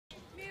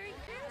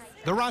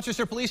The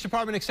Rochester Police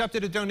Department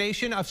accepted a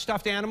donation of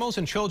stuffed animals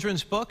and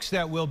children's books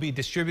that will be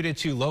distributed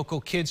to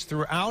local kids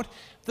throughout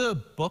the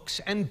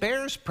Books and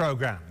Bears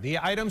program. The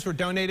items were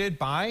donated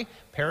by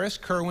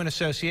Paris-Kirwan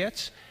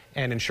Associates,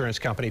 an insurance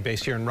company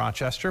based here in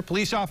Rochester.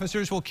 Police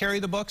officers will carry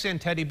the books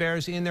and teddy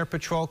bears in their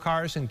patrol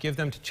cars and give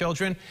them to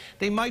children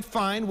they might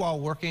find while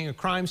working a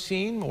crime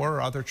scene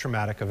or other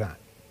traumatic event.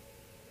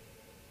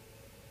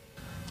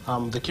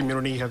 The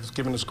community has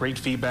given us great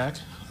feedback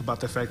about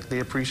the fact that they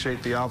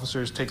appreciate the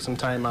officers take some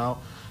time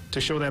out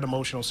to show that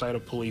emotional side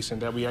of police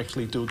and that we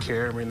actually do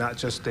care. We're not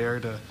just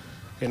there to,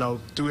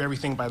 do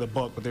everything by the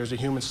book, but there's a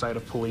human side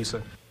of police.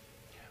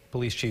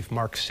 Police Chief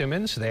Mark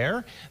Simmons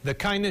there. The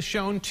kindness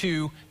shown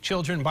to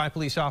children by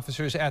police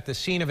officers at the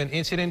scene of an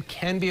incident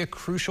can be a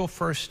crucial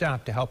first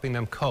step to helping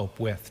them cope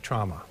with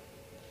trauma.